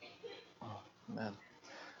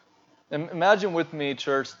Amen. Imagine with me,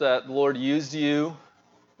 church, that the Lord used you,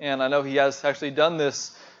 and I know He has actually done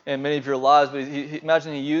this in many of your lives, but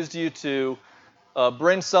imagine He used you to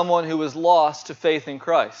bring someone who was lost to faith in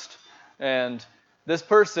Christ. And this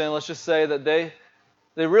person, let's just say that they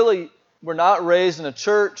really were not raised in a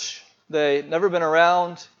church. They never been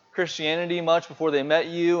around Christianity much before they met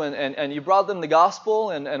you, and you brought them the gospel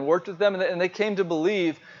and worked with them, and they came to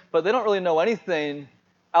believe, but they don't really know anything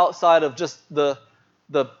outside of just the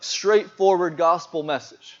straightforward gospel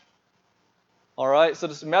message. All right? So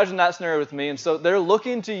just imagine that scenario with me. And so they're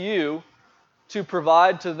looking to you to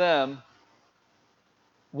provide to them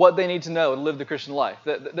what they need to know to live the Christian life.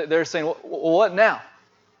 They're saying, what now?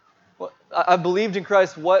 I believed in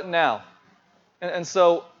Christ, what now? And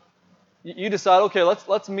so you decide, okay,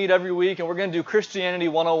 let's meet every week, and we're going to do Christianity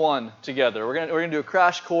 101 together. We're going to do a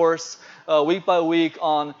crash course week by week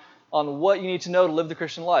on what you need to know to live the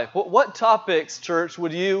Christian life. What topics, church,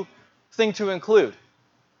 would you think to include?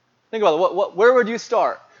 Think about it. Where would you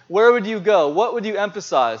start? Where would you go? What would you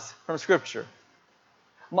emphasize from Scripture?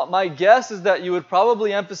 My guess is that you would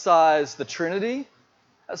probably emphasize the Trinity.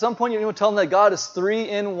 At some point, you would tell them that God is 3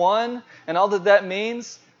 in 1, and all that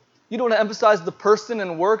means. You don't want to emphasize the person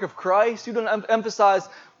and work of Christ. You don't emphasize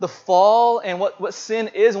the fall and what sin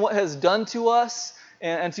is and what it has done to us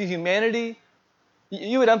and to humanity.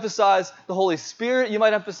 You would emphasize the Holy Spirit. You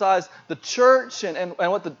might emphasize the church and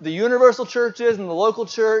what the universal church is and the local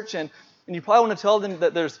church. And you probably want to tell them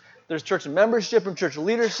that there's church membership and church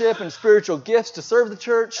leadership and spiritual gifts to serve the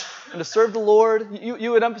church and to serve the Lord.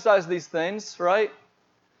 You would emphasize these things, right?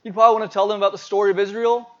 You'd probably want to tell them about the story of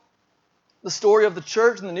Israel, the story of the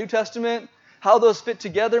church in the New Testament, how those fit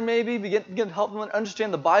together maybe, begin to help them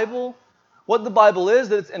understand the Bible, what the Bible is,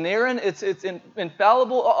 that it's inerrant, it's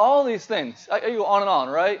infallible, all these things. I go on and on,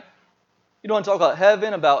 right? You don't want to talk about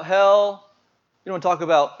heaven, about hell. You don't want to talk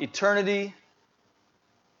about eternity.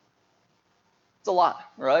 It's a lot,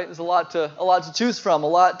 right? There's a lot to choose from, a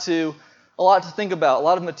lot to think about, a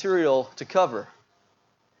lot of material to cover.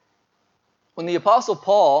 When the Apostle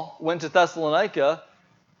Paul went to Thessalonica,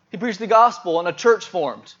 he preached the gospel and a church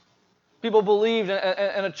formed. People believed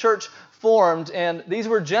and a church formed, and these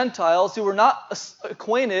were Gentiles who were not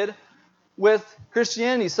acquainted with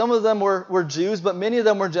Christianity. Some of them were Jews, but many of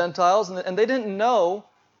them were Gentiles, and they didn't know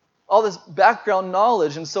all this background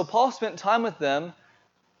knowledge. And so Paul spent time with them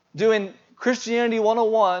doing Christianity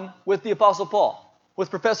 101 with the Apostle Paul,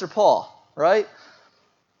 with Professor Paul, right?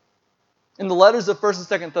 In the letters of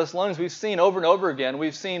 1st and 2nd Thessalonians, we've seen over and over again,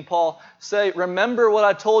 we've seen Paul say, remember what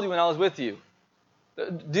I told you when I was with you.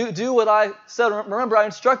 Do what I said. Remember, I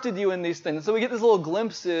instructed you in these things. And so we get these little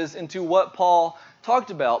glimpses into what Paul talked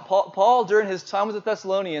about. Paul, during his time with the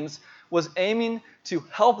Thessalonians, was aiming to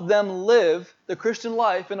help them live the Christian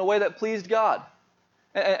life in a way that pleased God.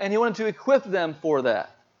 And he wanted to equip them for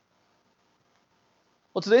that.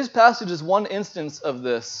 Well, today's passage is one instance of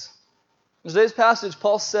this. In today's passage,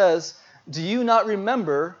 Paul says, do you not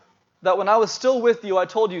remember that when I was still with you, I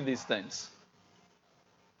told you these things?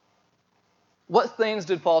 What things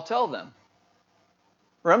did Paul tell them?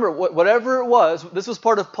 Remember, whatever it was, this was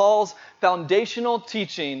part of Paul's foundational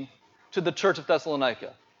teaching to the church of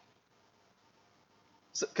Thessalonica.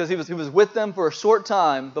 Because he was with them for a short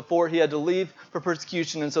time before he had to leave for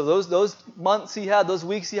persecution. And so those months he had, those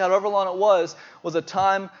weeks he had, however long it was a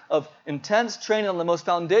time of intense training on the most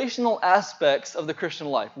foundational aspects of the Christian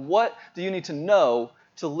life. What do you need to know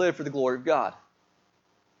to live for the glory of God?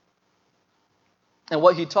 And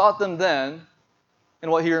what he taught them then, and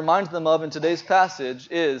what he reminds them of in today's passage,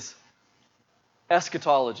 is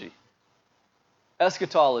eschatology.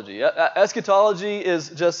 Eschatology. Eschatology is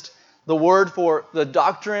just the word for the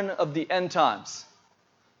doctrine of the end times.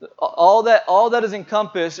 All that is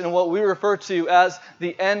encompassed in what we refer to as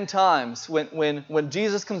the end times. When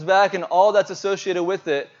Jesus comes back and all that's associated with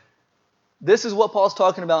it, this is what Paul's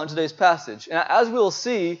talking about in today's passage. And as we will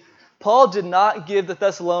see, Paul did not give the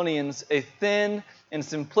Thessalonians a thin and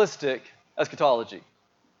simplistic eschatology.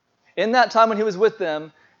 In that time when he was with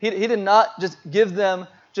them, he did not just give them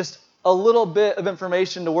just a little bit of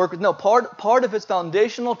information to work with. No, part of his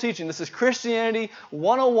foundational teaching, this is Christianity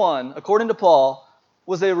 101, according to Paul,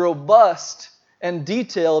 was a robust and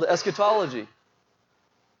detailed eschatology.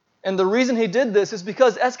 And the reason he did this is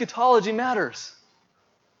because eschatology matters.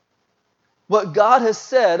 What God has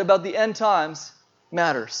said about the end times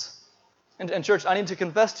matters. And church, I need to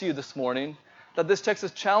confess to you this morning that this text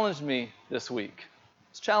has challenged me this week.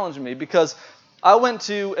 It's challenged me because I went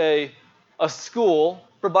to a school,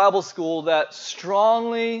 for Bible school, that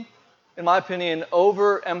strongly, in my opinion,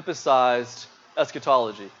 overemphasized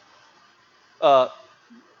eschatology.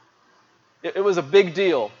 It was a big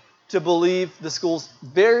deal to believe the school's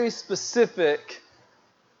very specific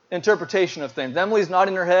interpretation of things. Emily's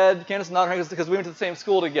nodding her head, Candace is nodding her head because we went to the same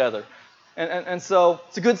school together. And so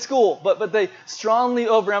it's a good school, but they strongly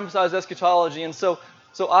overemphasize eschatology. And so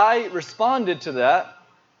I responded to that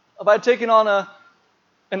by taking on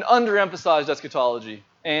an underemphasized eschatology.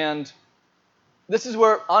 And this is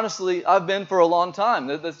where, honestly, I've been for a long time.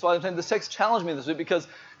 That's why I'm saying this text challenged me this week, because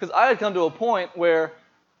I had come to a point where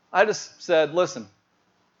I just said, listen,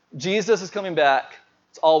 Jesus is coming back.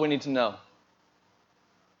 It's all we need to know.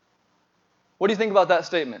 What do you think about that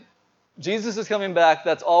statement? Jesus is coming back.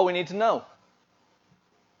 That's all we need to know.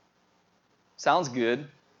 Sounds good.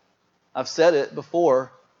 I've said it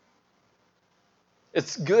before.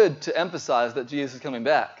 It's good to emphasize that Jesus is coming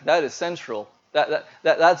back. That is central.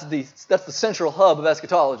 That's the central hub of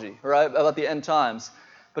eschatology, right? About the end times.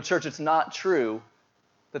 But church, it's not true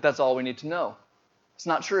that that's all we need to know. It's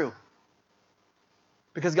not true.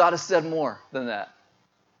 Because God has said more than that.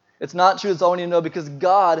 It's not true that's all we need to know because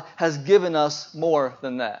God has given us more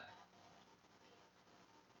than that.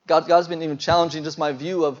 God's been even challenging just my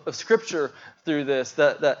view of Scripture through this.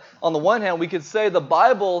 That on the one hand, we could say the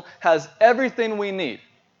Bible has everything we need.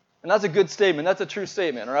 And that's a good statement. That's a true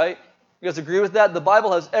statement, right? You guys agree with that? The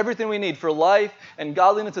Bible has everything we need for life and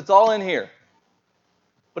godliness. It's all in here.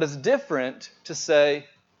 But it's different to say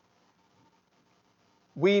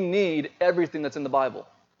we need everything that's in the Bible.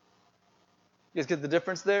 You guys get the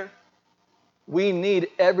difference there? We need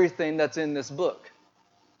everything that's in this book.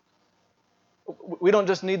 We don't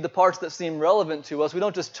just need the parts that seem relevant to us. We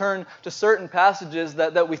don't just turn to certain passages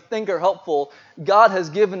that we think are helpful. God has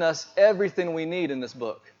given us everything we need in this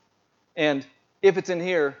book. And if it's in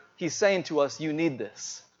here, He's saying to us, you need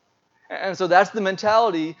this. And so that's the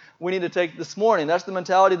mentality we need to take this morning. That's the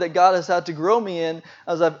mentality that God has had to grow me in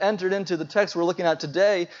as I've entered into the text we're looking at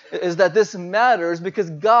today, is that this matters because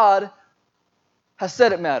God has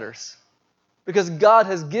said it matters. Because God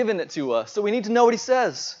has given it to us. So we need to know what He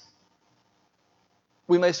says.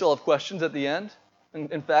 We may still have questions at the end.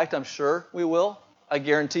 In fact, I'm sure we will. I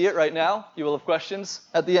guarantee it right now. You will have questions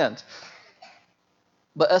at the end.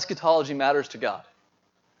 But eschatology matters to God.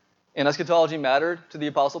 And eschatology mattered to the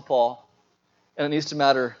Apostle Paul. And it needs to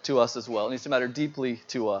matter to us as well. It needs to matter deeply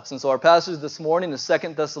to us. And so our passage this morning is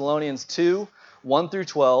 2 Thessalonians 2, 1 through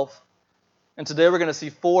 12. And today we're going to see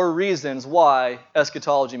 4 reasons why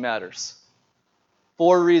eschatology matters.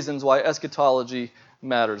 4 reasons why eschatology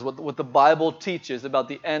matters. What the Bible teaches about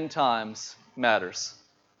the end times matters.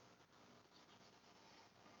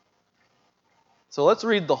 So let's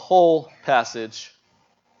read the whole passage,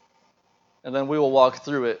 and then we will walk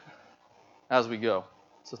through it as we go.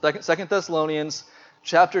 So 2 Thessalonians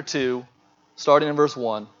chapter 2, starting in verse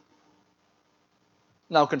 1.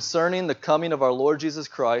 Now concerning the coming of our Lord Jesus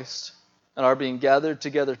Christ and our being gathered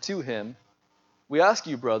together to Him, we ask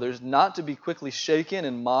you, brothers, not to be quickly shaken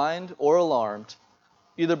in mind or alarmed,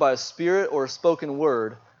 either by a spirit or a spoken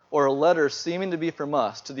word, or a letter seeming to be from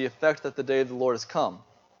us, to the effect that the day of the Lord has come.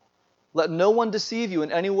 Let no one deceive you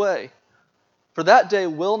in any way, for that day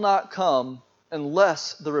will not come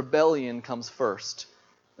unless the rebellion comes first,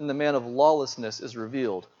 and the man of lawlessness is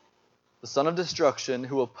revealed, the son of destruction,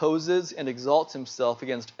 who opposes and exalts himself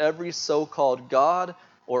against every so-called God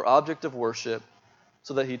or object of worship,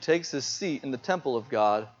 so that he takes his seat in the temple of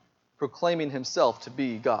God, proclaiming himself to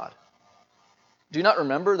be God. Do you not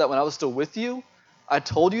remember that when I was still with you, I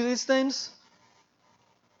told you these things?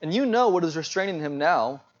 And you know what is restraining him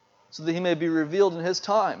now, so that he may be revealed in his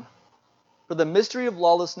time. For the mystery of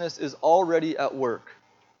lawlessness is already at work.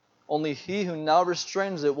 Only he who now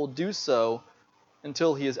restrains it will do so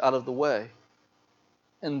until he is out of the way.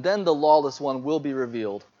 And then the lawless one will be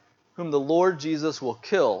revealed, whom the Lord Jesus will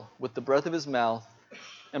kill with the breath of his mouth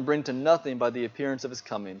and bring to nothing by the appearance of his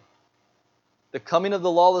coming. The coming of the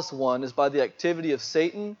lawless one is by the activity of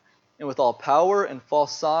Satan, and with all power and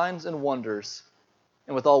false signs and wonders,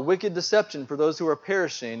 and with all wicked deception for those who are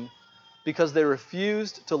perishing, because they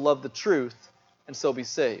refused to love the truth and so be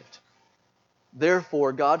saved.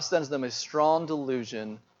 Therefore, God sends them a strong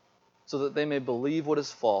delusion, so that they may believe what is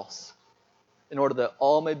false, in order that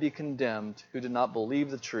all may be condemned who did not believe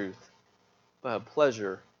the truth, but have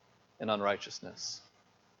pleasure in unrighteousness.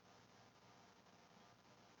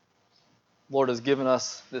 The Lord has given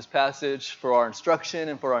us this passage for our instruction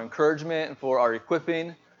and for our encouragement and for our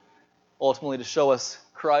equipping, ultimately to show us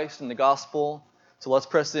Christ and the gospel. So let's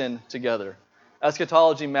press in together.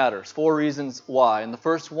 Eschatology matters. 4 reasons why. And the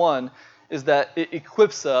first one is that it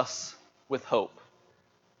equips us with hope.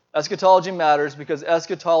 Eschatology matters because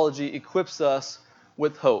eschatology equips us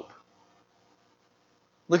with hope.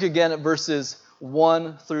 Look again at verses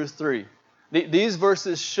 1 through 3. These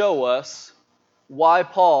verses show us why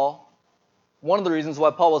Paul, one of the reasons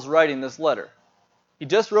why Paul was writing this letter. He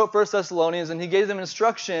just wrote 1 Thessalonians, and he gave them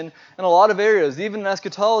instruction in a lot of areas, even in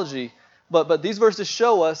eschatology. But these verses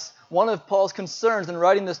show us one of Paul's concerns in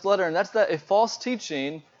writing this letter, and that's that a false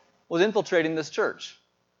teaching was infiltrating this church.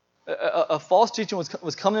 A false teaching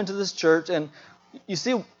was coming into this church, and you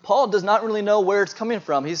see, Paul does not really know where it's coming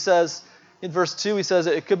from. He says, in verse 2, he says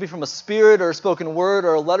it could be from a spirit or a spoken word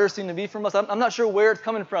or a letter seemed to be from us. I'm not sure where it's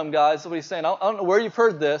coming from, guys. That's what he's saying. I don't know where you've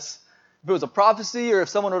heard this. If it was a prophecy or if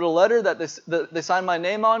someone wrote a letter that they signed my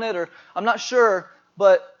name on it, or I'm not sure,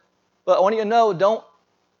 but I want you to know,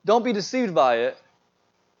 don't be deceived by it,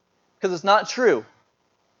 because it's not true.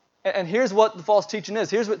 And here's what the false teaching is.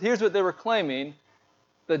 Here's what they were claiming.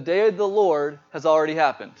 The day of the Lord has already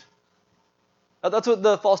happened. That's what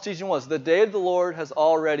the false teaching was. The day of the Lord has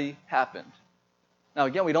already happened. Now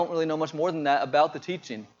again, we don't really know much more than that about the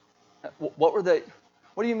teaching. What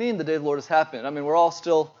do you mean the day of the Lord has happened? I mean, we're all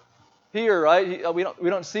still here, right? We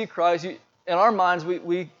don't see Christ. In our minds,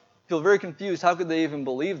 we feel very confused. How could they even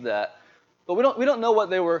believe that? But we don't know what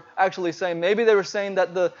they were actually saying. Maybe they were saying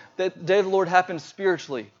that the day of the Lord happened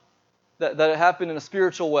spiritually, that it happened in a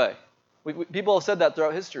spiritual way. People have said that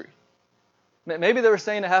throughout history. Maybe they were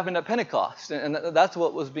saying it happened at Pentecost, and that's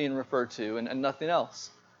what was being referred to, and nothing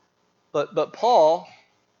else. But Paul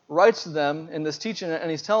writes to them in this teaching,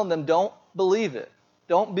 and he's telling them, don't believe it.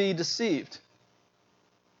 Don't be deceived.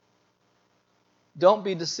 Don't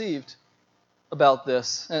be deceived about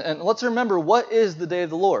this. And let's remember, what is the day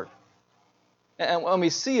of the Lord? And when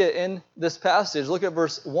we see it in this passage, look at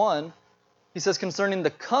verse 1. He says, concerning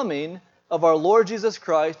the coming of our Lord Jesus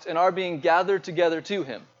Christ and our being gathered together to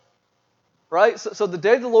Him. Right? So the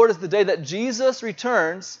day of the Lord is the day that Jesus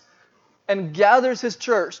returns and gathers His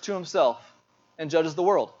church to Himself and judges the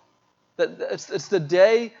world. It's the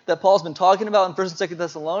day that Paul's been talking about in 1 and 2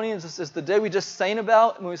 Thessalonians. It's the day we just sang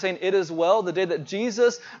about when we were saying it as well. The day that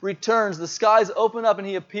Jesus returns, the skies open up and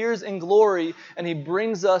He appears in glory and He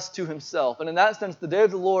brings us to Himself. And in that sense, the day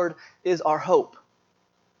of the Lord is our hope.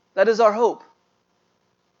 That is our hope.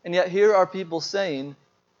 And yet here are people saying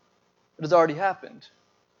it has already happened.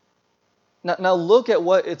 Now look at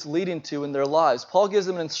what it's leading to in their lives. Paul gives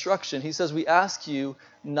them an instruction. He says, we ask you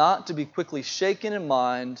not to be quickly shaken in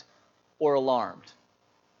mind or alarmed.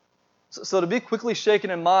 So to be quickly shaken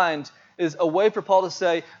in mind is a way for Paul to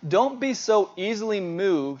say, don't be so easily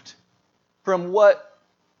moved from what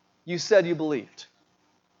you said you believed.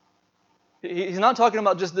 He's not talking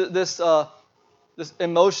about just this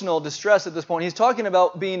emotional distress at this point. He's talking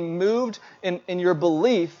about being moved in your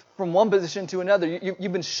belief from one position to another.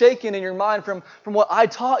 You've been shaken in your mind from what I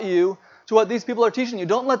taught you to what these people are teaching you.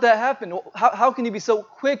 Don't let that happen. How can you be so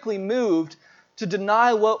quickly moved to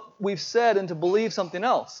deny what we've said and to believe something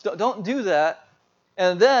else? Don't do that.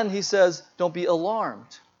 And then he says, don't be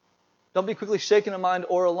alarmed. Don't be quickly shaken in mind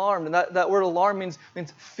or alarmed. And that word alarm means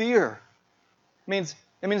fear. It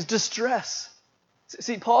means distress.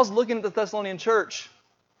 See, Paul's looking at the Thessalonian church,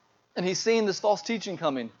 and he's seeing this false teaching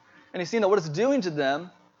coming. And he's seeing that what it's doing to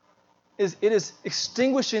them is it is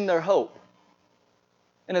extinguishing their hope.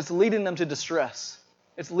 And it's leading them to distress.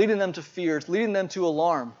 It's leading them to fear. It's leading them to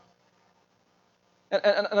alarm.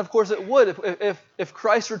 And of course it would. If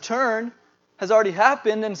Christ's return has already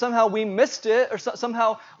happened and somehow we missed it, or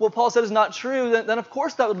somehow what Paul said is not true, then of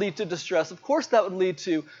course that would lead to distress. Of course that would lead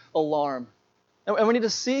to alarm. And we need to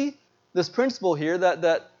see this principle here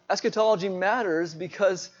that eschatology matters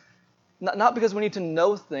because, not because we need to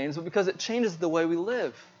know things, but because it changes the way we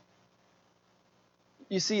live.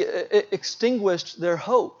 You see, it extinguished their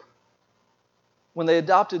hope when they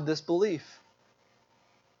adopted this belief.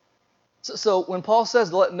 So when Paul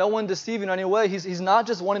says, let no one deceive you in any way, he's not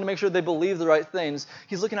just wanting to make sure they believe the right things.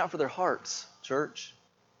 He's looking out for their hearts, church.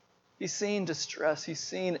 He's seeing distress. He's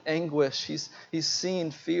seeing anguish. He's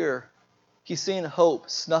seeing fear. He's seeing hope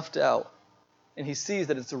snuffed out. And he sees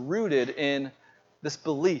that it's rooted in this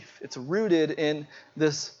belief. It's rooted in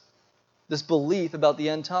this belief about the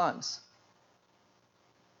end times.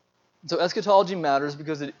 So eschatology matters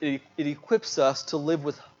because it equips us to live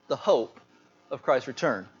with the hope of Christ's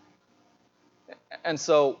return. And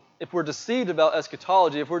so if we're deceived about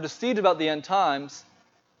eschatology, if we're deceived about the end times,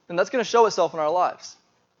 then that's going to show itself in our lives.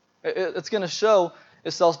 It's going to show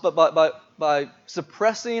itself by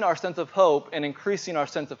suppressing our sense of hope and increasing our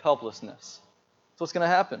sense of helplessness. So what's going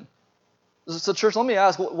to happen? So church, let me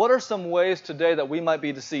ask, what are some ways today that we might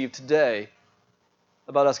be deceived today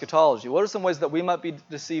about eschatology? What are some ways that we might be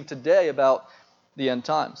deceived today about the end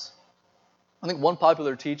times? I think one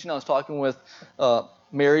popular teaching, I was talking with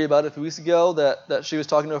Mary about a few weeks ago that she was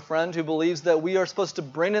talking to a friend who believes that we are supposed to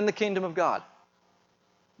bring in the kingdom of God.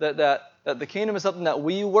 That the kingdom is something that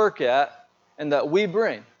we work at and that we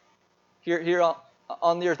bring here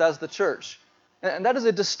on the earth as the church. And that is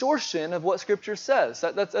a distortion of what Scripture says.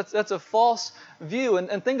 That's a false view.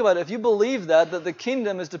 And think about it. If you believe that the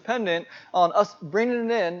kingdom is dependent on us bringing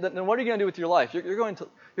it in, then what are you going to do with your life? You're going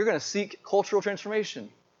to seek cultural transformation.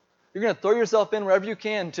 You're going to throw yourself in wherever you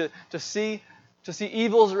can to see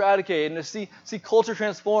evils eradicated and to see culture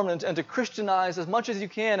transformed and to Christianize as much as you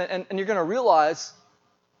can. And you're going to realize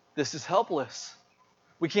this is helpless.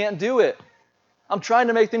 We can't do it. I'm trying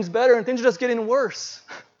to make things better and things are just getting worse.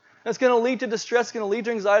 It's going to lead to distress, it's going to lead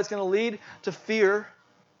to anxiety, it's going to lead to fear.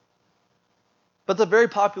 But it's a very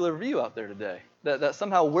popular view out there today, that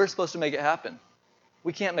somehow we're supposed to make it happen.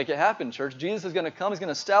 We can't make it happen, church. Jesus is going to come, He's going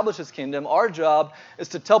to establish His kingdom. Our job is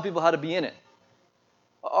to tell people how to be in it.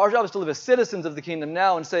 Our job is to live as citizens of the kingdom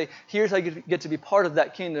now and say, here's how you get to be part of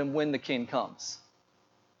that kingdom when the King comes.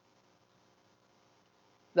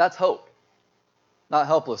 That's hope, not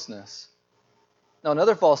helplessness. Now,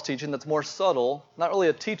 another false teaching that's more subtle, not really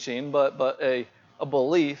a teaching, but a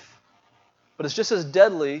belief, but it's just as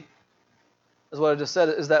deadly as what I just said,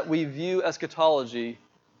 is that we view eschatology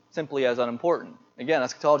simply as unimportant. Again,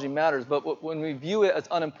 eschatology matters, but when we view it as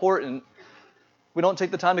unimportant, we don't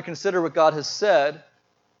take the time to consider what God has said.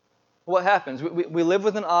 What happens? We live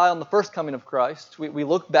with an eye on the first coming of Christ. We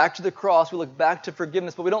look back to the cross. We look back to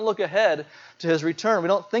forgiveness, but we don't look ahead to His return. We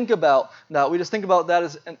don't think about that. We just think about that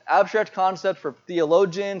as an abstract concept for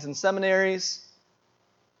theologians and seminaries.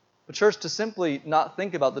 But church, to simply not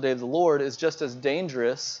think about the day of the Lord is just as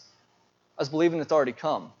dangerous as believing it's already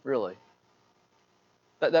come, really.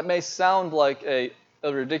 That may sound like a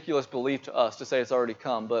ridiculous belief to us to say it's already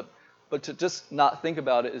come, but to just not think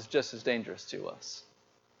about it is just as dangerous to us.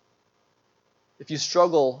 If you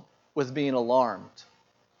struggle with being alarmed,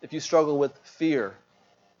 if you struggle with fear,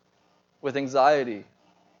 with anxiety,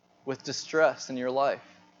 with distress in your life,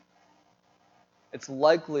 it's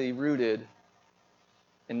likely rooted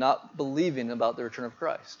in not believing about the return of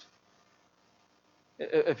Christ.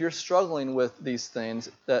 If you're struggling with these things,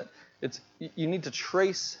 you need to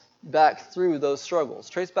trace back through those struggles,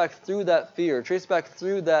 trace back through that fear, trace back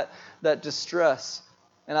through that distress,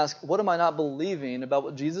 and ask, what am I not believing about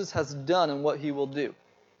what Jesus has done and what He will do?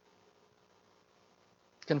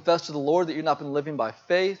 Confess to the Lord that you've not been living by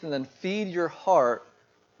faith, and then feed your heart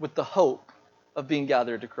with the hope of being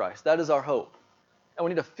gathered to Christ. That is our hope. And we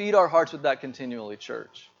need to feed our hearts with that continually,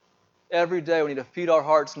 church. Every day we need to feed our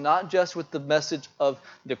hearts not just with the message of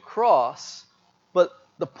the cross, but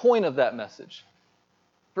the point of that message.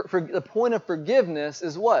 The point of forgiveness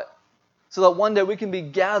is what? So that one day we can be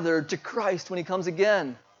gathered to Christ when He comes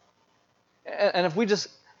again. And if we just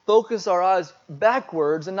focus our eyes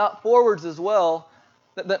backwards and not forwards as well,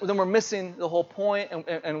 then we're missing the whole point,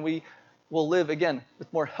 and we will live, again,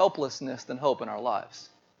 with more helplessness than hope in our lives.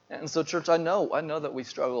 And so, church, I know that we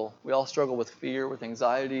struggle. We all struggle with fear, with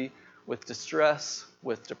anxiety, with distress,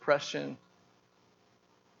 with depression.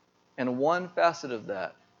 And one facet of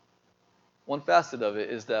it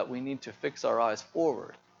is that we need to fix our eyes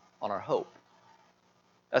forward on our hope.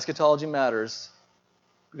 Eschatology matters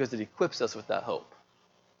because it equips us with that hope.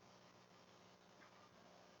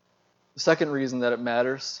 The second reason that it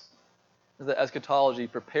matters is that eschatology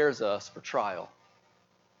prepares us for trial.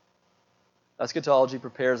 Eschatology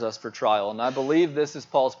prepares us for trial. And I believe this is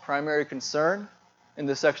Paul's primary concern in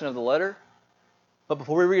this section of the letter. But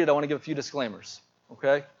before we read it, I want to give a few disclaimers.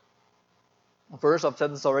 Okay? First, I've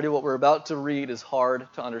said this already, what we're about to read is hard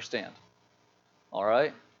to understand. All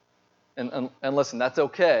right? And listen, that's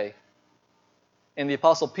okay. And the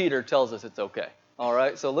Apostle Peter tells us it's okay. All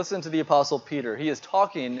right? So listen to the Apostle Peter. He is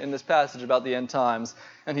talking in this passage about the end times,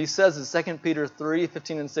 and he says in 2 Peter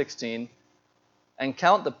 3:15 and 16, "And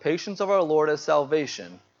count the patience of our Lord as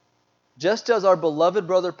salvation, just as our beloved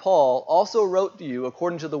brother Paul also wrote to you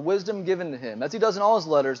according to the wisdom given to him," as he does in all his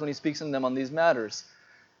letters when he speaks in them on these matters.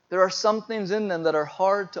 There are some things in them that are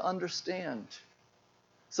hard to understand.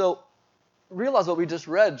 So, realize what we just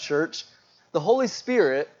read, church. The Holy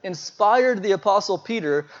Spirit inspired the Apostle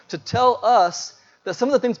Peter to tell us that some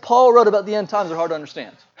of the things Paul wrote about the end times are hard to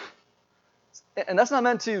understand. And that's not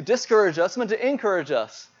meant to discourage us, it's meant to encourage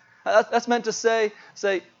us. That's meant to say,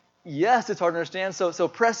 yes, it's hard to understand, so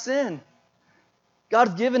press in.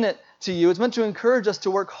 God's given it to you. It's meant to encourage us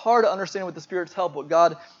to work hard to understand with the Spirit's help what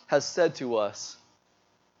God has said to us.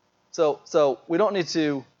 So we don't need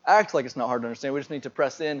to act like it's not hard to understand. We just need to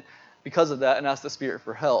press in because of that and ask the Spirit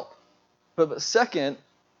for help. But second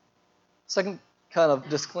kind of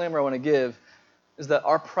disclaimer I want to give is that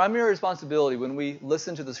our primary responsibility when we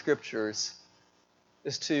listen to the Scriptures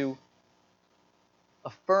is to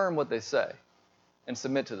affirm what they say and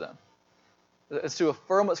submit to them. It's to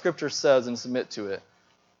affirm what Scripture says and submit to it,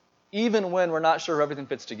 even when we're not sure how everything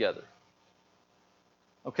fits together.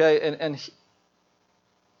 Okay? And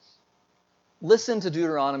listen to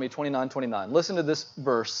Deuteronomy 29:29. Listen to this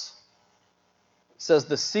verse. It says,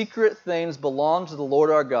 "The secret things belong to the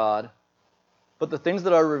Lord our God, but the things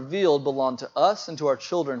that are revealed belong to us and to our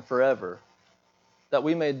children forever, that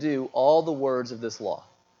we may do all the words of this law."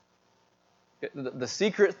 The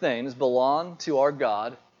secret things belong to our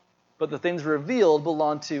God, but the things revealed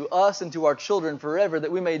belong to us and to our children forever,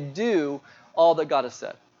 that we may do all that God has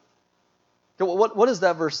said. What is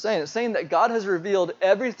that verse saying? It's saying that God has revealed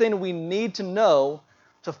everything we need to know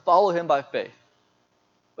to follow Him by faith,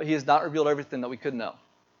 but He has not revealed everything that we could know.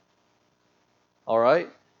 All right?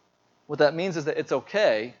 What that means is that it's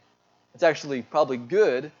okay, it's actually probably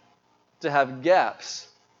good to have gaps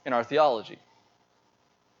in our theology.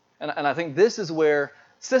 And I think this is where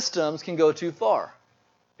systems can go too far.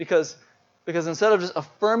 Because instead of just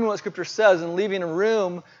affirming what Scripture says and leaving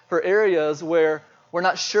room for areas where we're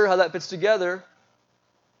not sure how that fits together,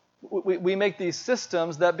 we make these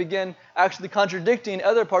systems that begin actually contradicting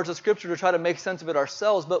other parts of Scripture to try to make sense of it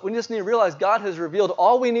ourselves. But we just need to realize God has revealed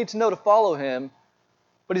all we need to know to follow Him,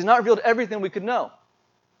 but He's not revealed everything we could know.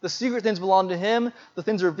 The secret things belong to Him, the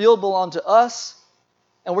things revealed belong to us,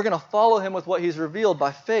 and we're going to follow Him with what He's revealed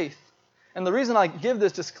by faith. And the reason I give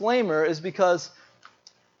this disclaimer is because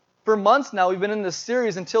for months now we've been in this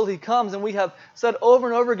series until He comes, and we have said over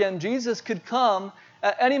and over again, Jesus could come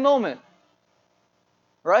at any moment.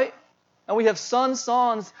 Right? And we have sung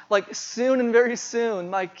songs like, "Soon and very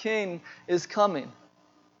soon, my King is coming."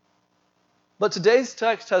 But today's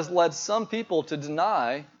text has led some people to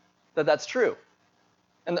deny that that's true.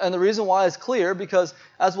 And the reason why is clear, because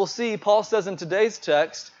as we'll see, Paul says in today's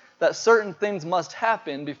text that certain things must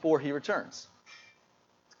happen before He returns.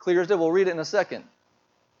 It's clear as day. We'll read it in a second.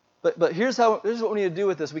 But here's what we need to do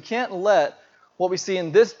with this. We can't let what we see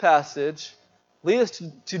in this passage lead us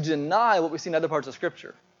to deny what we see in other parts of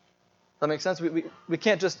Scripture. Does that make sense? We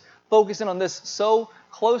can't just focus in on this so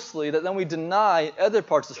closely that then we deny other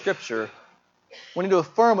parts of Scripture. We need to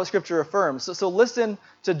affirm what Scripture affirms. So listen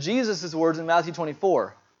to Jesus' words in Matthew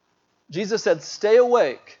 24. Jesus said, "Stay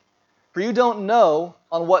awake, for you don't know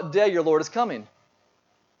on what day your Lord is coming.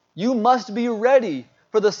 You must be ready,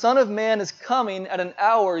 for the Son of Man is coming at an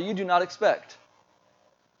hour you do not expect."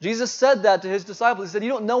 Jesus said that to His disciples. He said, you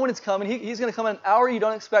don't know when it's coming. He's going to come at an hour you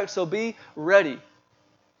don't expect, so be ready.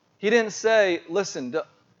 He didn't say, listen,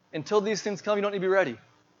 until these things come, you don't need to be ready.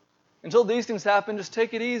 Until these things happen, just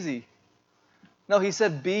take it easy. No, He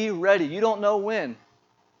said, be ready. You don't know when.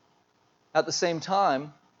 At the same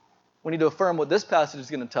time, we need to affirm what this passage is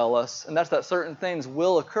going to tell us, and that's that certain things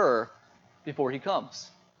will occur before He comes.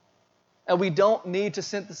 And we don't need to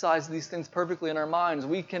synthesize these things perfectly in our minds.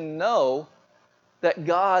 We can know that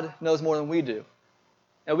God knows more than we do.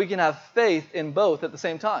 And we can have faith in both at the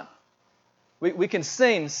same time. We can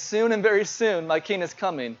sing, "Soon and very soon, my King is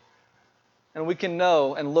coming." And we can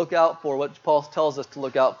know and look out for what Paul tells us to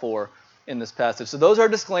look out for in this passage. So those are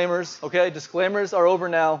disclaimers, okay? Disclaimers are over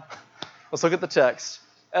now. Let's look at the text.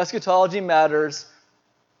 Eschatology matters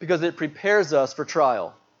because it prepares us for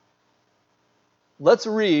trial. Let's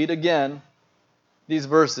read again these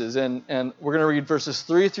verses, and we're going to read verses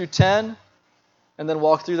 3 through 10, and then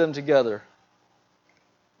walk through them together.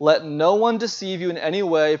 "Let no one deceive you in any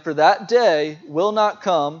way, for that day will not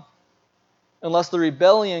come unless the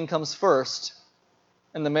rebellion comes first,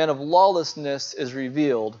 and the man of lawlessness is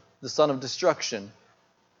revealed, the son of destruction,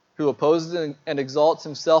 who opposes and exalts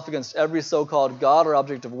himself against every so-called God or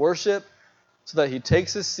object of worship, so that he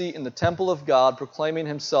takes his seat in the temple of God, proclaiming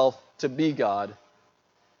himself to be God.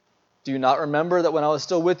 Do you not remember that when I was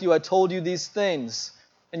still with you, I told you these things?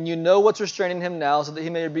 And you know what's restraining him now, so that he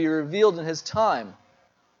may be revealed in his time.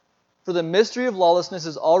 For the mystery of lawlessness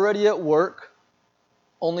is already at work.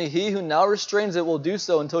 Only he who now restrains it will do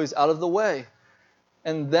so until he's out of the way.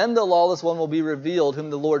 And then the lawless one will be revealed, whom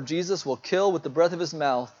the Lord Jesus will kill with the breath of His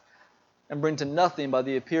mouth and bring to nothing by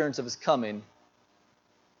the appearance of His coming.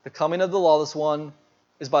 The coming of the lawless one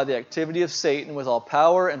is by the activity of Satan, with all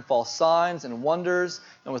power and false signs and wonders,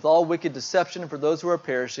 and with all wicked deception for those who are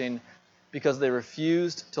perishing, because they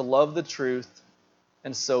refused to love the truth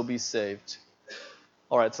and so be saved."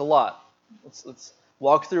 All right, it's a lot. Let's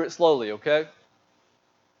walk through it slowly, okay?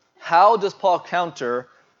 How does Paul counter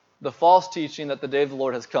the false teaching that the day of the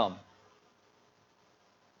Lord has come?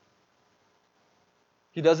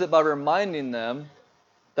 He does it by reminding them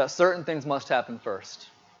that certain things must happen first.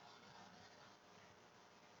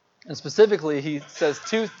 And specifically, he says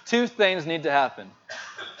two things need to happen,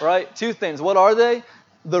 right? Two things. What are they?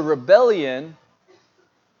 The rebellion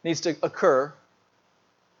needs to occur,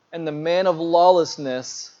 and the man of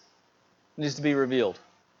lawlessness needs to be revealed.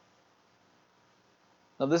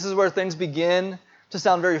 Now, this is where things begin to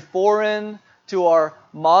sound very foreign to our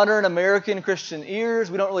modern American Christian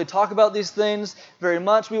ears. We don't really talk about these things very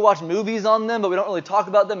much. We watch movies on them, but we don't really talk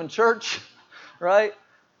about them in church, right?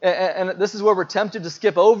 And this is where we're tempted to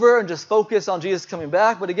skip over and just focus on Jesus coming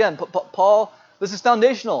back. But again, Paul, this is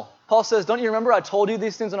foundational. Paul says, don't you remember I told you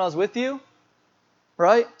these things when I was with you?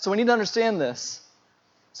 Right? So we need to understand this.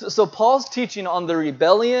 So Paul's teaching on the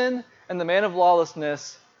rebellion and the man of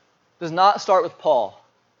lawlessness does not start with Paul.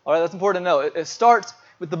 All right, that's important to know. It starts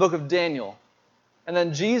with the book of Daniel. And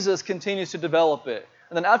then Jesus continues to develop it.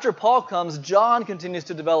 And then after Paul comes, John continues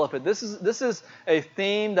to develop it. This is a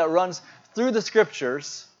theme that runs through the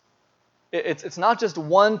Scriptures. It's not just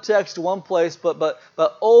one text, one place, but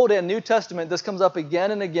Old and New Testament, this comes up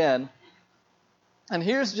again and again. And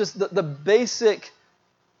here's just the basic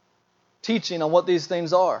teaching on what these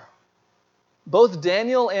things are. Both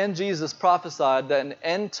Daniel and Jesus prophesied that an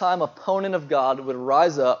end-time opponent of God would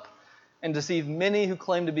rise up and deceive many who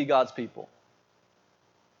claim to be God's people.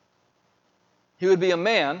 He would be a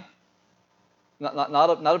man, not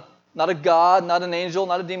a god, not an angel,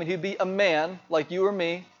 not a demon. He'd be a man like you or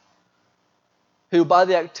me, who by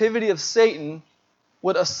the activity of Satan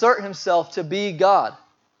would assert himself to be God.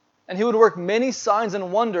 And he would work many signs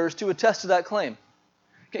and wonders to attest to that claim.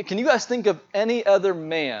 Can you guys think of any other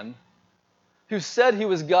man who said he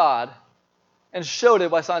was God and showed it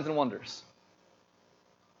by signs and wonders?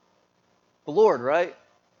 The Lord, right?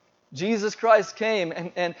 Jesus Christ came,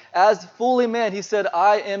 and as fully man, he said,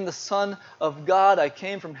 I am the Son of God. I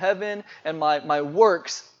came from heaven, and my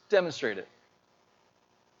works demonstrate it.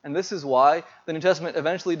 And this is why the New Testament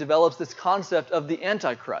eventually develops this concept of the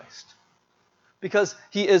Antichrist. Because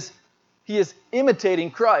he is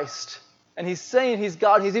imitating Christ. And he's saying he's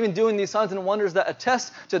God. He's even doing these signs and wonders that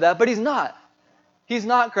attest to that, but he's not. He's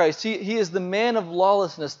not Christ. He is the man of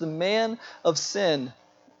lawlessness, the man of sin,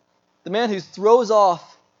 the man who throws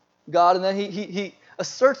off God, and then he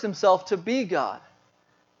asserts himself to be God.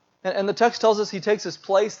 And the text tells us he takes his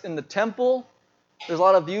place in the temple. There's a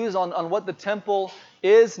lot of views on what the temple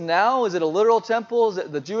is now. Is it a literal temple? Is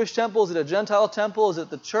it the Jewish temple? Is it a Gentile temple? Is it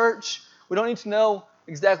the church? We don't need to know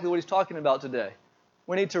exactly what he's talking about today.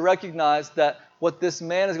 We need to recognize that what this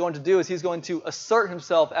man is going to do is he's going to assert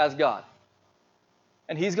himself as God.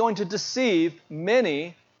 And he's going to deceive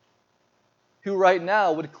many who right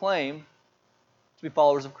now would claim to be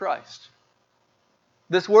followers of Christ.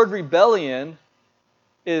 This word rebellion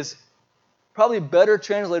is probably better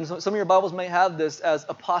translated. Some of your Bibles may have this as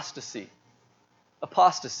apostasy.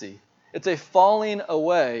 Apostasy. It's a falling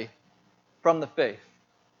away from the faith.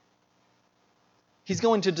 He's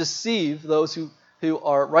going to deceive those who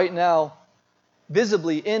are right now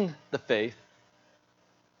visibly in the faith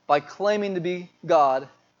by claiming to be God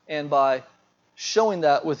and by showing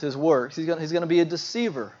that with his works. He's going to be a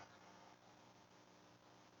deceiver.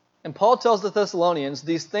 And Paul tells the Thessalonians,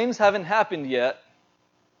 these things haven't happened yet,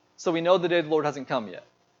 so we know the day of the Lord hasn't come yet.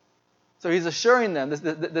 So he's assuring them,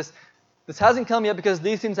 this hasn't come yet because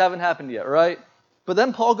these things haven't happened yet, right? But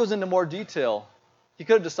then Paul goes into more detail. He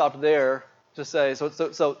could have just stopped there to say,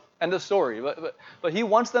 so end of story. But he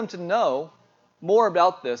wants them to know more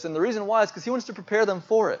about this. And the reason why is because he wants to prepare them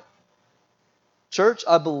for it. Church,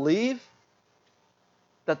 I believe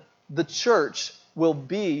that the church will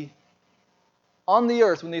be on the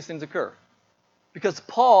earth when these things occur. Because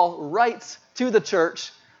Paul writes to the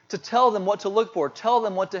church to tell them what to look for, tell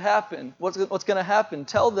them what to happen, what's going to happen,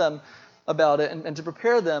 tell them about it, and to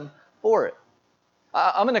prepare them for it.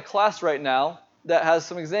 I'm in a class right now that has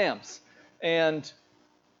some exams. And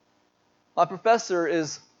my professor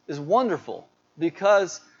is wonderful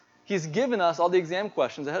because he's given us all the exam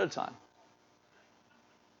questions ahead of time.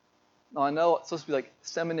 Now, I know it's supposed to be like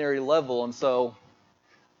seminary level, and so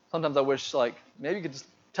sometimes I wish maybe you could just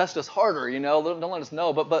test us harder, don't let us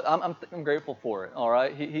know. But I'm grateful for it, all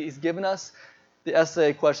right? He's given us the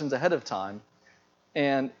essay questions ahead of time,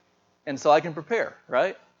 and so I can prepare,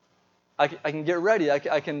 right? I can get ready.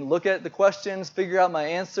 I can look at the questions, figure out my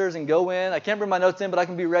answers, and go in. I can't bring my notes in, but I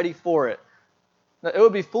can be ready for it. Now, it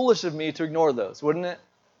would be foolish of me to ignore those, wouldn't it?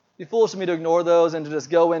 It'd be foolish of me to ignore those and to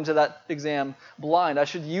just go into that exam blind. I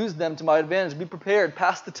should use them to my advantage. Be prepared.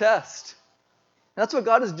 Pass the test. And that's what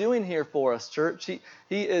God is doing here for us, church.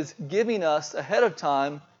 He is giving us ahead of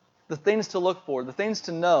time the things to look for, the things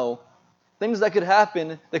to know, things that could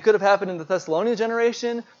happen, that could have happened in the Thessalonian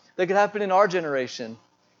generation, that could happen in our generation.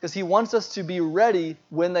 because he wants us to be ready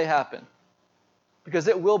when they happen. Because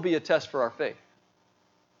it will be a test for our faith.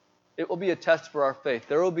 It will be a test for our faith.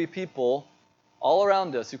 There will be people all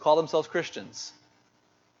around us who call themselves Christians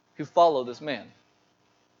who follow this man.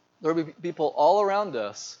 There will be people all around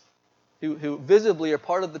us who visibly are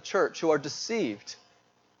part of the church, who are deceived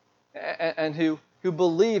and who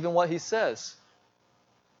believe in what he says.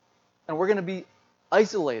 And we're going to be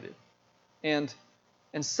isolated and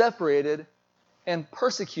separated and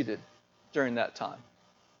persecuted during that time.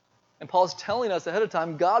 And Paul's telling us ahead of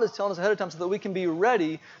time, God is telling us ahead of time so that we can be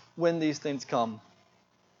ready when these things come.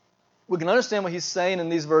 We can understand what he's saying in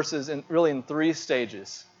these verses really in three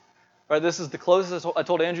stages. Right, this is the closest, I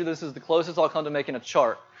told Andrew this is the closest I'll come to making a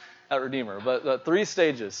chart at Redeemer. But three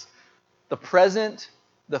stages: the present,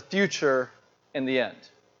 the future, and the end.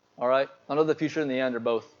 All right? I know the future and the end are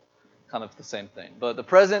both kind of the same thing. But the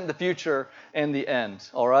present, the future, and the end.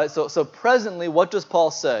 All right? So presently, what does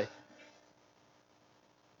Paul say?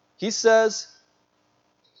 He says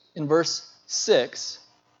in verse 6,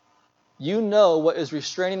 "You know what is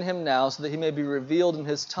restraining him now, so that he may be revealed in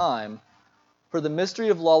his time. For the mystery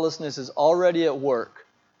of lawlessness is already at work.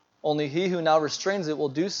 Only he who now restrains it will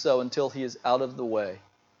do so until he is out of the way."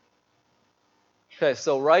 Okay,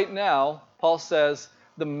 so right now, Paul says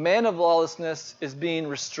the man of lawlessness is being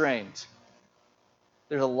restrained.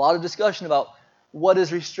 There's a lot of discussion about what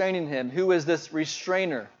is restraining him. Who is this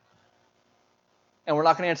restrainer? And we're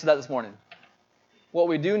not going to answer that this morning. What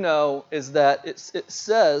we do know is that it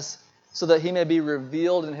says, so that he may be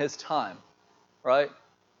revealed in his time, right?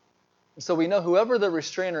 So we know whoever the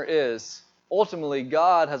restrainer is, ultimately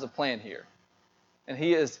God has a plan here. And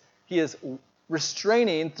he is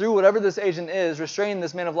restraining, through whatever this agent is, restraining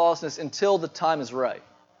this man of lawlessness until the time is right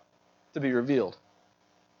to be revealed.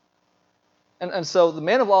 And so the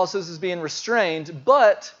man of lawlessness is being restrained,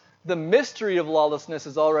 but the mystery of lawlessness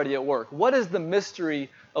is already at work. What is the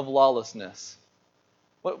mystery of lawlessness?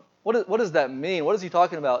 What does that mean? What is he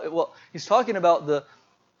talking about? Well, he's talking about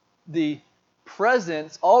the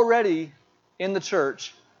presence already in the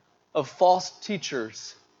church of false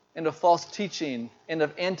teachers and of false teaching and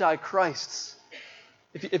of antichrists.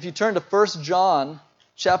 If you turn to 1 John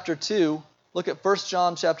chapter 2, look at 1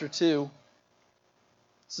 John chapter 2.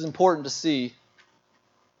 This is important to see.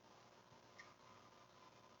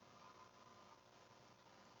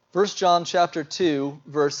 First John chapter 2,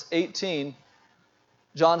 verse 18,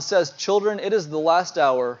 John says, "Children, it is the last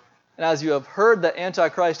hour, and as you have heard that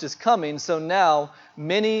Antichrist is coming, so now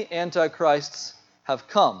many antichrists have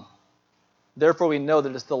come. Therefore we know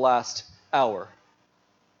that it's the last hour."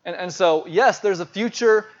 And so, yes, there's a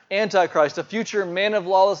future Antichrist, a future man of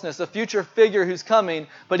lawlessness, a future figure who's coming,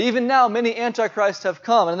 but even now many antichrists have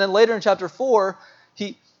come. And then later in chapter 4,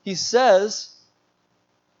 he says,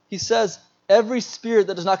 every spirit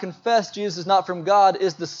that does not confess Jesus is not from God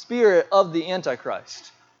is the spirit of the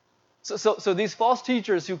Antichrist. So these false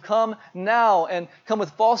teachers who come now and come with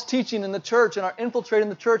false teaching in the church and are infiltrating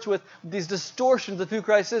the church with these distortions of who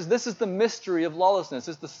Christ is, this is the mystery of lawlessness.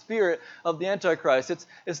 It's the spirit of the Antichrist.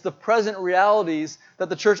 It's the present realities that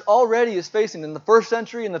the church already is facing in the first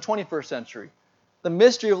century and the 21st century. The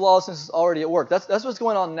mystery of lawlessness is already at work. That's what's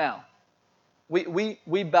going on now.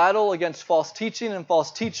 We battle against false teaching and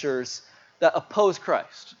false teachers that oppose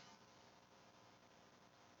Christ.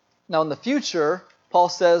 Now in the future, Paul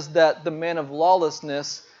says that the man of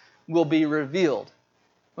lawlessness will be revealed.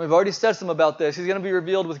 We've already said some about this. He's going to be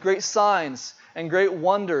revealed with great signs and great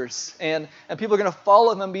wonders, and people are going to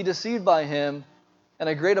follow him and be deceived by him, and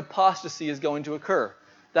a great apostasy is going to occur.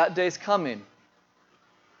 That day's coming.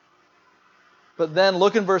 But then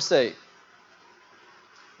look in verse 8.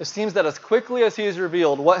 It seems that as quickly as he is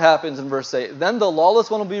revealed, what happens in verse 8? "Then the lawless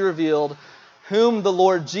one will be revealed, whom the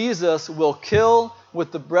Lord Jesus will kill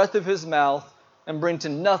with the breath of his mouth and bring to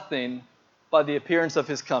nothing by the appearance of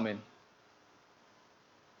his coming."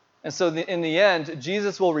 And so in the end,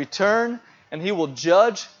 Jesus will return and he will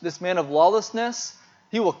judge this man of lawlessness.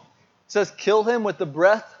 He will, it says, kill him with the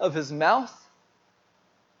breath of his mouth.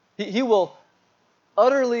 He will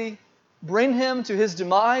utterly bring him to his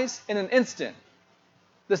demise in an instant.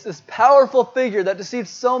 This powerful figure that deceived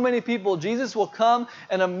so many people, Jesus will come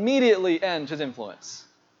and immediately end his influence.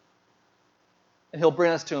 And he'll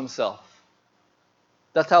bring us to himself.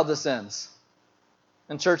 That's how this ends.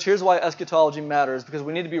 And church, here's why eschatology matters, because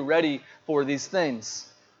we need to be ready for these things.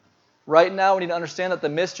 Right now, we need to understand that the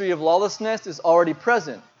mystery of lawlessness is already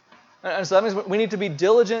present. And so that means we need to be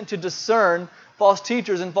diligent to discern false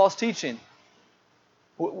teachers and false teaching.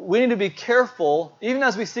 We need to be careful, even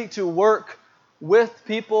as we seek to work with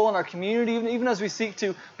people in our community, even as we seek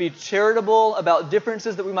to be charitable about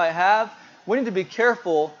differences that we might have, we need to be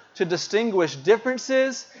careful to distinguish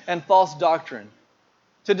differences and false doctrine,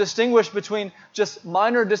 to distinguish between just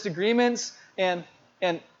minor disagreements and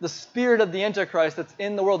the spirit of the Antichrist that's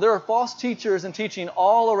in the world. There are false teachers and teaching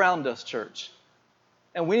all around us, church,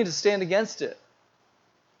 and we need to stand against it.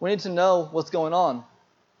 We need to know what's going on.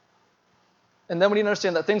 And then we need to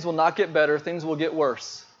understand that things will not get better, things will get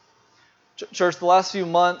worse. Church, the last few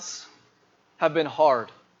months have been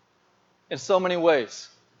hard in so many ways.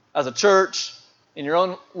 As a church, in your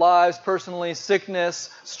own lives, personally, sickness,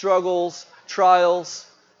 struggles, trials.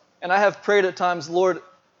 And I have prayed at times, Lord,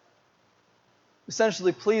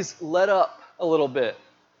 essentially, please let up a little bit.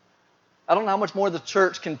 I don't know how much more the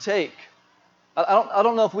church can take. I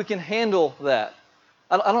don't know if we can handle that.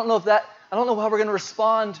 I don't know how we're going to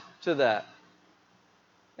respond to that.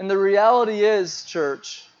 And the reality is,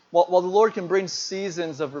 church, while the Lord can bring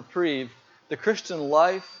seasons of reprieve, the Christian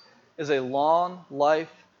life is a long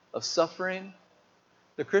life of suffering.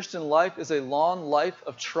 The Christian life is a long life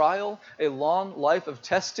of trial, a long life of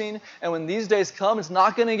testing. And when these days come, it's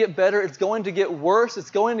not going to get better. It's going to get worse.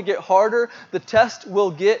 It's going to get harder. The test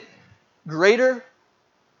will get greater.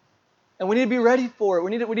 And we need to be ready for it.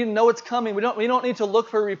 We need to know what's coming. We don't need to look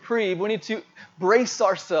for reprieve. We need to brace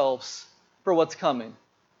ourselves for what's coming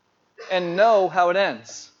and know how it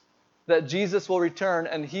ends. That Jesus will return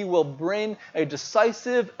and He will bring a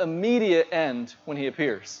decisive, immediate end when He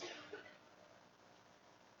appears.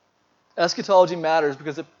 Eschatology matters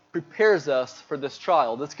because it prepares us for this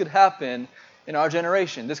trial. This could happen in our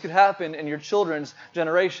generation. This could happen in your children's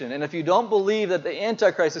generation. And if you don't believe that the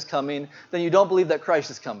Antichrist is coming, then you don't believe that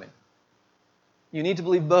Christ is coming. You need to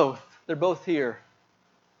believe both. They're both here.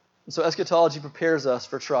 And so eschatology prepares us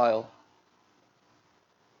for trial.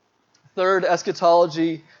 Third,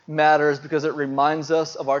 eschatology matters because it reminds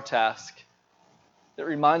us of our task. It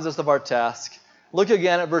reminds us of our task. Look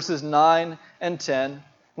again at verses 9 and 10.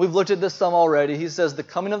 We've looked at this some already. He says, the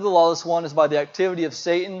coming of the lawless one is by the activity of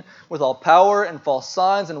Satan with all power and false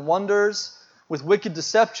signs and wonders, with wicked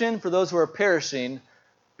deception for those who are perishing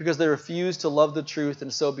because they refuse to love the truth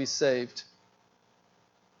and so be saved.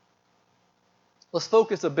 Let's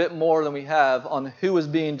focus a bit more than we have on who is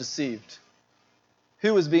being deceived.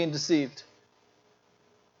 Who is being deceived?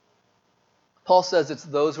 Paul says it's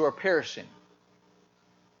those who are perishing.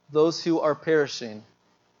 Those who are perishing.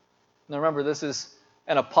 Now remember, this is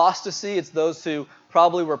an apostasy. It's those who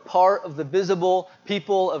probably were part of the visible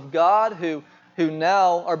people of God who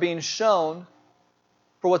now are being shown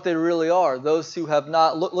for what they really are. Those who have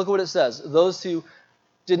not, look at what it says, those who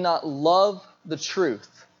did not love the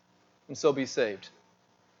truth and so be saved.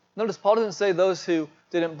 Notice Paul doesn't say those who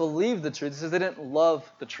didn't believe the truth. He says they didn't love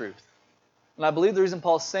the truth. And I believe the reason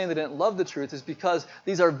Paul's saying they didn't love the truth is because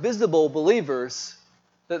these are visible believers.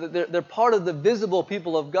 They're part of the visible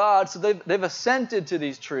people of God, so they've assented to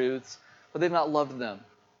these truths, but they've not loved them.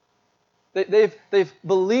 They've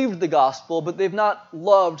believed the gospel, but they've not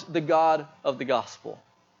loved the God of the gospel.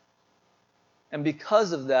 And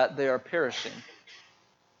because of that, they are perishing.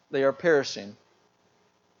 They are perishing.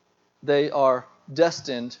 They are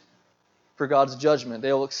destined for God's judgment.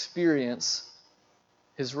 They will experience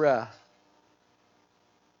His wrath.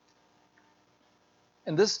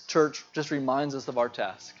 And this church just reminds us of our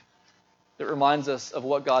task. It reminds us of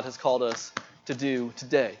what God has called us to do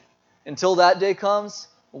today. Until that day comes,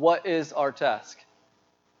 what is our task?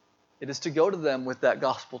 It is to go to them with that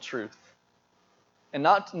gospel truth. And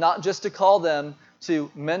not just to call them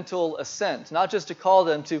to mental assent, not just to call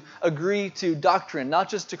them to agree to doctrine, not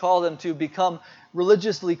just to call them to become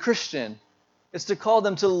religiously Christian. It's to call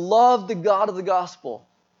them to love the God of the gospel.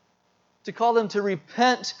 To call them to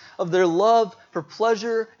repent of their love for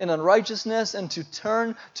pleasure and unrighteousness and to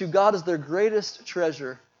turn to God as their greatest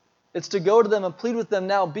treasure. It's to go to them and plead with them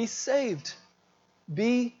now, be saved.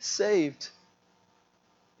 Be saved.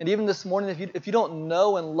 And even this morning, if you don't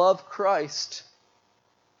know and love Christ,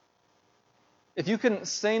 if you couldn't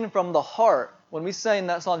sing from the heart, when we sang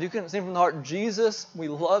that song, if you couldn't sing from the heart, Jesus, we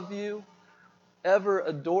love you, ever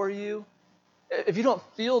adore you. If you don't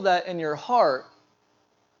feel that in your heart,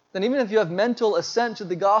 then even if you have mental assent to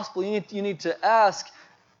the gospel, you need to ask,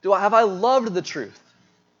 have I loved the truth?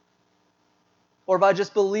 Or have I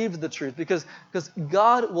just believed the truth? Because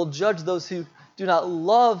God will judge those who do not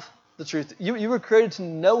love the truth. You were created to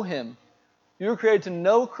know Him. You were created to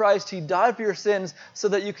know Christ. He died for your sins so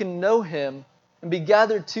that you can know Him and be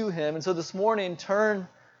gathered to Him. And so this morning, turn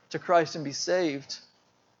to Christ and be saved.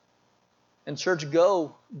 And church,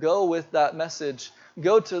 go with that message.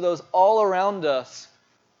 Go to those all around us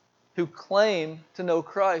who claim to know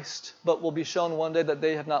Christ, but will be shown one day that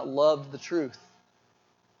they have not loved the truth.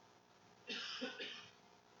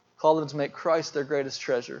 call them to make Christ their greatest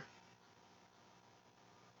treasure.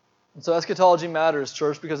 And so eschatology matters,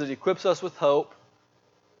 church, because it equips us with hope.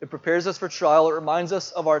 It prepares us for trial. It reminds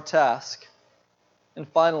us of our task. And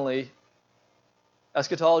finally,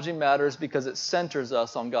 eschatology matters because it centers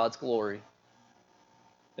us on God's glory.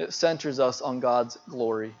 It centers us on God's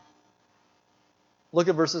glory. Look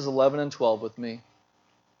at verses 11 and 12 with me.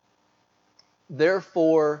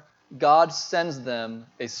 Therefore, God sends them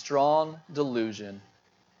a strong delusion,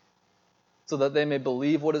 so that they may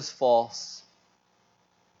believe what is false,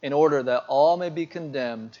 in order that all may be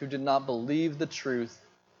condemned who did not believe the truth,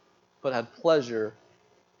 but had pleasure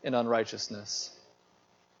in unrighteousness.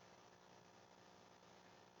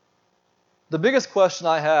 The biggest question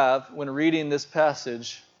I have when reading this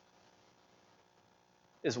passage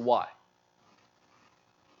is why?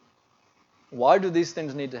 Why do these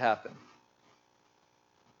things need to happen?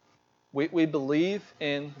 We believe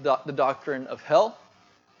in the doctrine of hell.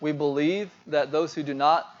 We believe that those who do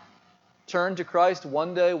not turn to Christ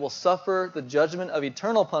one day will suffer the judgment of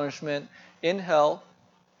eternal punishment in hell.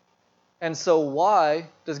 And so why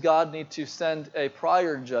does God need to send a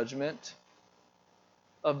prior judgment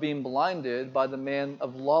of being blinded by the man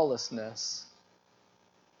of lawlessness?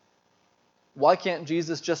 Why can't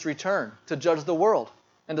Jesus just return to judge the world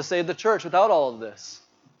and to save the church without all of this?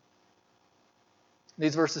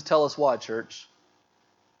 These verses tell us why, church.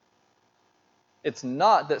 It's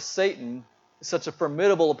not that Satan is such a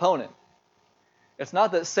formidable opponent. It's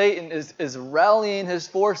not that Satan is rallying his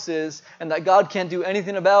forces and that God can't do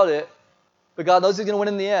anything about it, but God knows he's going to win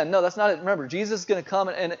in the end. No, that's not it. Remember, Jesus is going to come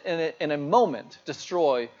and in a moment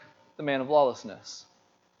destroy the man of lawlessness.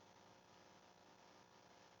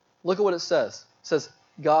 Look at what it says. It says,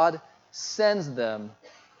 God sends them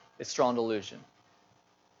a strong delusion.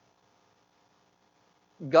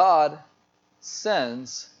 God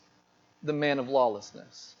sends the man of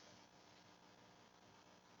lawlessness.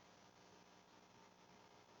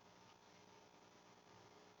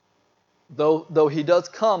 Though he does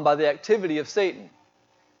come by the activity of Satan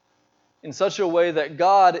in such a way that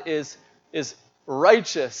God is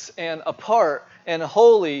righteous and apart and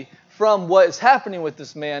holy from what is happening with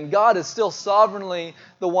this man, God is still sovereignly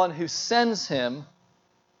the one who sends him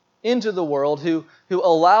into the world, who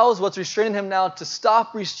allows what's restraining him now to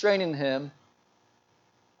stop restraining him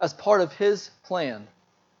as part of his plan.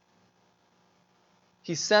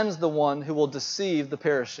 He sends the one who will deceive the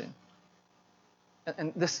perishing.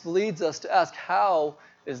 And this leads us to ask, how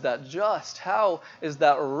is that just? How is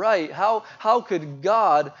that right? How could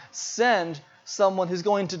God send someone who's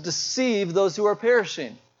going to deceive those who are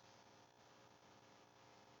perishing?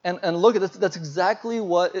 And look at this, that's exactly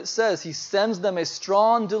what it says. He sends them a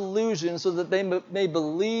strong delusion so that they may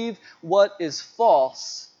believe what is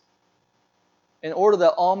false, in order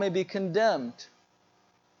that all may be condemned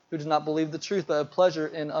who do not believe the truth but have pleasure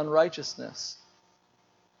in unrighteousness.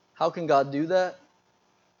 How can God do that?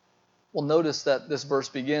 Well, notice that this verse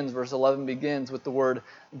 11 begins with the word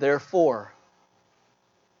therefore.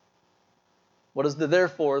 What is the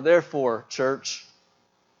therefore? Therefore, church.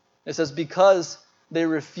 It says, because they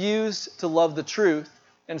refused to love the truth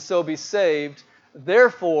and so be saved,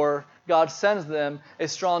 therefore God sends them a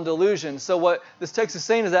strong delusion. So what this text is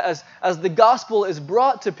saying is that as the gospel is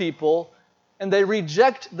brought to people and they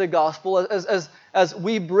reject the gospel, as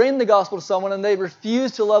we bring the gospel to someone and they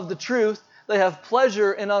refuse to love the truth, they have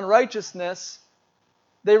pleasure in unrighteousness,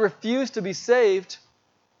 they refuse to be saved,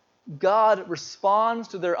 God responds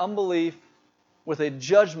to their unbelief with a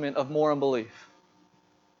judgment of more unbelief.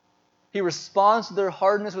 He responds to their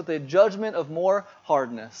hardness with a judgment of more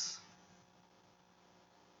hardness.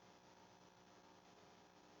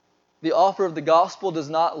 The offer of the gospel does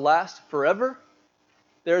not last forever.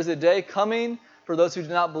 There is a day coming for those who do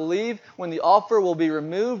not believe when the offer will be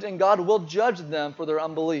removed and God will judge them for their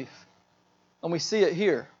unbelief. And we see it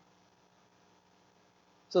here.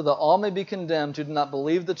 So that all may be condemned who do not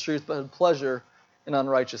believe the truth but have pleasure in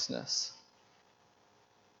unrighteousness.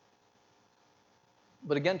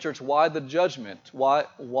 But again, church, why the judgment? Why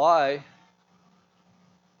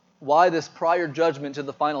this prior judgment to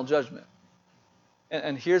the final judgment?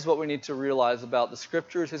 And here's what we need to realize about the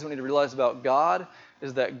Scriptures. Here's what we need to realize about God,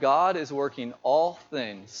 is that God is working all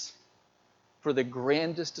things for the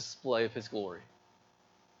grandest display of His glory.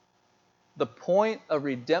 The point of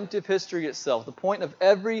redemptive history itself, the point of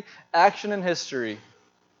every action in history,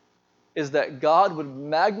 is that God would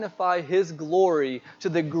magnify His glory to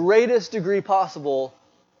the greatest degree possible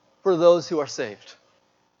for those who are saved.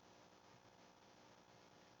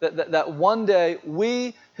 That one day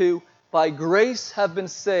we who by grace have been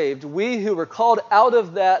saved, we who were called out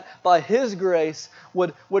of that by His grace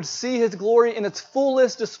would see His glory in its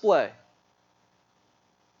fullest display.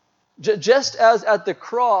 Just as at the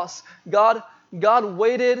cross, God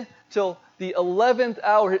waited till the 11th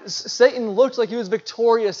hour. Satan looked like he was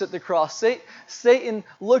victorious at the cross. Satan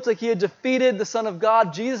looked like he had defeated the Son of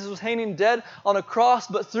God. Jesus was hanging dead on a cross,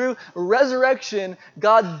 but through resurrection,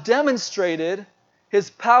 God demonstrated His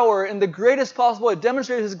power in the greatest possible way,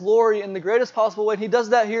 demonstrated His glory in the greatest possible way, and He does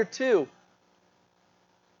that here too.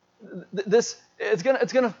 It's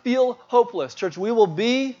gonna feel hopeless, church. We will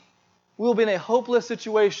be in a hopeless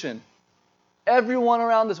situation. Everyone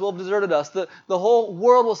around us will have deserted us. The whole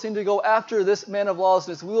world will seem to go after this man of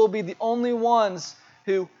lawlessness. We will be the only ones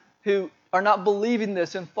who are not believing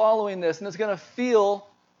this and following this, and it's going to feel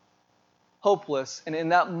hopeless. And in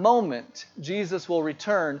that moment, Jesus will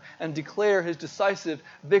return and declare His decisive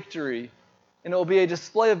victory, and it will be a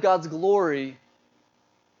display of God's glory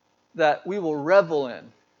that we will revel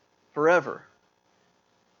in forever.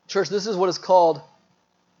 Church, this is what is called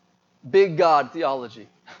big God theology.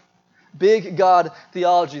 Big God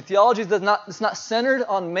theology. Theology it's not centered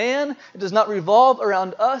on man. It does not revolve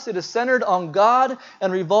around us. It is centered on God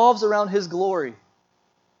and revolves around His glory.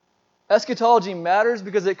 Eschatology matters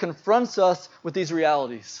because it confronts us with these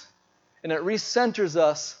realities, and it recenters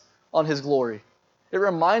us on His glory. It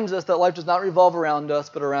reminds us that life does not revolve around us,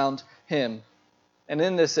 but around Him. And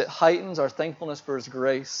in this, it heightens our thankfulness for His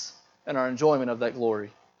grace and our enjoyment of that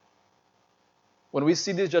glory. When we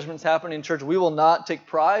see these judgments happening in church, we will not take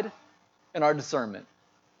pride in our discernment.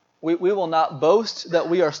 We will not boast that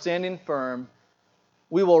we are standing firm.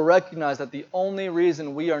 We will recognize that the only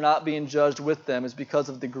reason we are not being judged with them is because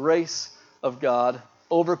of the grace of God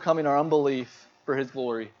overcoming our unbelief for His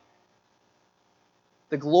glory.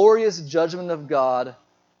 The glorious judgment of God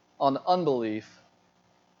on unbelief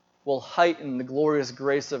will heighten the glorious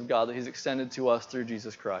grace of God that He's extended to us through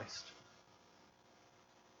Jesus Christ.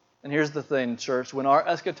 And here's the thing, church. When our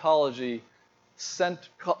eschatology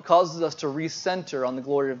causes us to recenter on the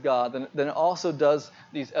glory of God, then it also does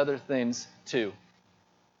these other things too.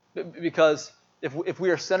 Because if we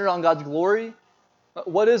are centered on God's glory,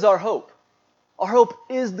 what is our hope? Our hope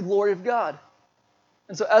is the glory of God.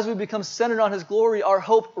 And so as we become centered on His glory, our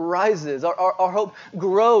hope rises, our hope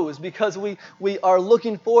grows, because we are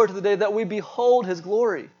looking forward to the day that we behold His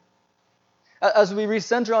glory. As we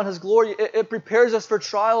recenter on His glory, it prepares us for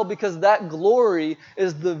trial, because that glory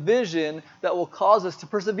is the vision that will cause us to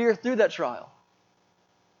persevere through that trial.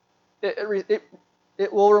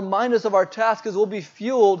 It will remind us of our task, because we'll be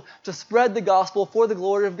fueled to spread the gospel for the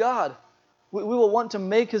glory of God. We will want to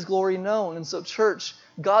make His glory known. And so, church,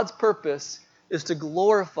 God's purpose is to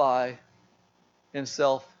glorify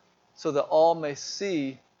Himself so that all may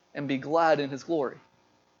see and be glad in His glory.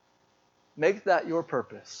 Make that your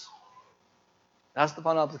purpose. That's the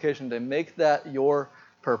final application today. Make that your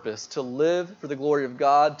purpose, to live for the glory of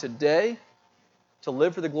God today, to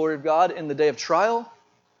live for the glory of God in the day of trial,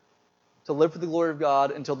 to live for the glory of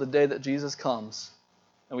God until the day that Jesus comes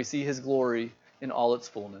and we see His glory in all its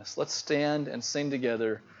fullness. Let's stand and sing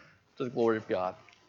together to the glory of God.